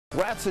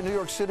Rats in New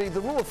York City,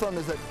 the rule of thumb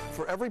is that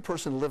for every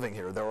person living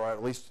here, there are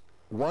at least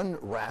one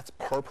rat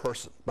per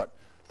person. But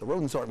the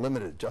rodents aren't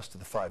limited just to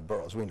the 5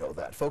 boroughs. We know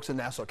that. Folks in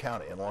Nassau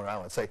County and Long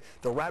Island say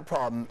the rat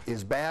problem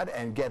is bad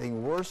and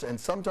getting worse, and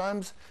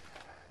sometimes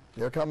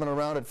they're coming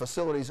around at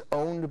facilities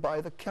owned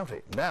by the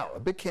county. Now, a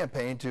big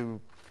campaign to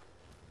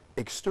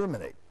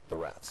exterminate the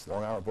rats.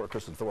 Long Island reporter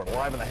Kristen Thorne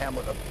live in the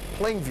hamlet of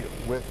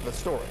Plainview with the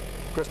story.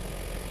 Kristen.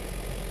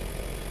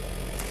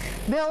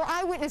 Bill,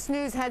 Eyewitness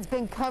News has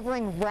been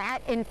covering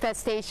rat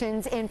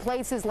infestations in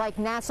places like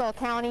Nassau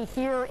County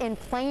here in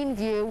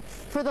Plainview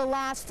for the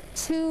last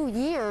 2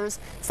 years.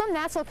 Some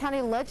Nassau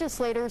County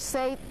legislators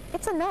say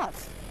it's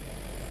enough.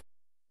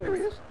 There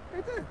he is,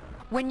 right there.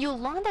 When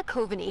Yolanda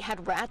Coveney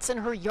had rats in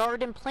her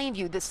yard in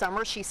Plainview this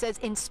summer, she says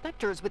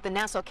inspectors with the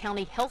Nassau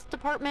County Health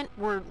Department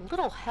were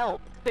little help.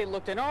 They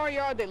looked in our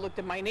yard, they looked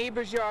at my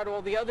neighbor's yard,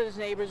 all the other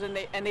neighbors,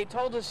 and they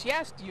told us,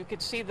 yes, you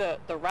could see the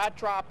rat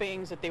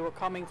droppings, that they were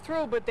coming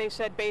through, but they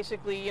said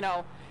basically, you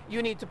know,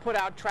 you need to put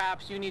out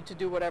traps, you need to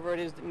do whatever it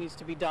is that needs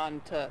to be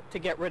done to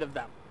get rid of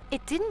them.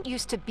 It didn't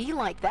used to be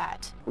like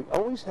that. We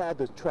always had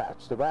the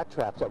traps, the rat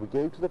traps that we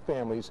gave to the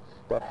families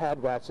that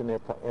had rats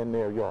in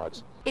their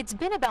yards. It's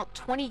been about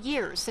 20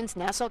 years since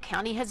Nassau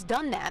County has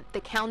done that. The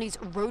county's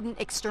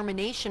rodent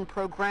extermination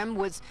program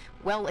was,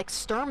 well,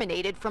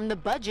 exterminated from the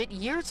budget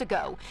years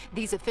ago.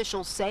 These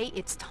officials say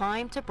it's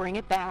time to bring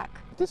it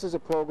back. This is a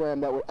program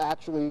that will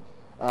actually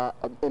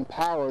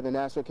empower the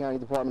Nassau County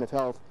Department of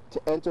Health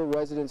to enter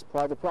residents'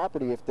 private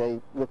property if they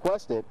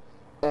request it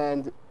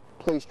and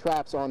place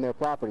traps on their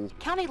properties.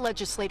 County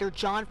legislator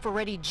John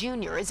Ferretti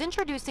Jr. is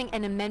introducing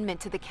an amendment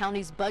to the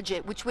county's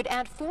budget which would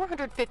add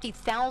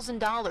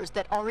 $450,000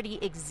 that already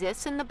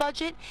exists in the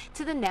budget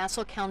to the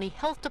Nassau County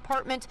Health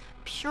Department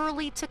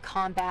purely to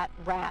combat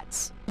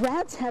rats.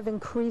 Rats have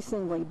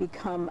increasingly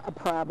become a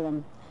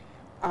problem.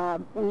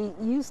 We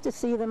used to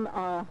see them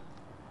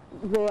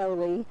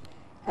rarely,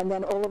 and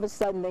then all of a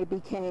sudden they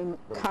became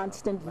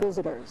constant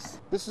visitors.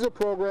 This is a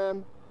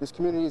program this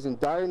community is in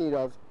dire need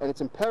of, and it's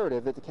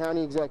imperative that the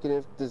county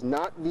executive does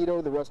not veto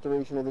the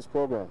restoration of this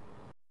program.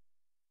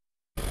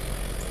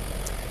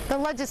 The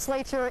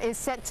legislature is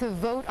set to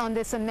vote on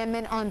this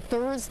amendment on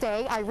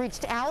Thursday. I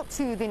reached out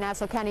to the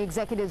Nassau County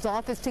Executive's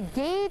office to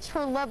gauge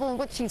her level and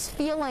what she's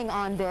feeling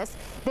on this.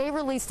 They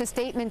released a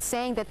statement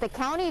saying that the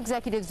county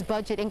executive's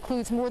budget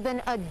includes more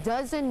than a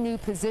dozen new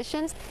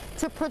positions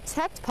to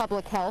protect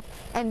public health,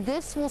 and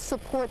this will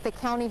support the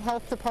county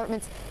health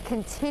department's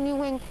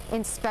continuing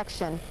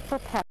inspection for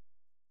pest.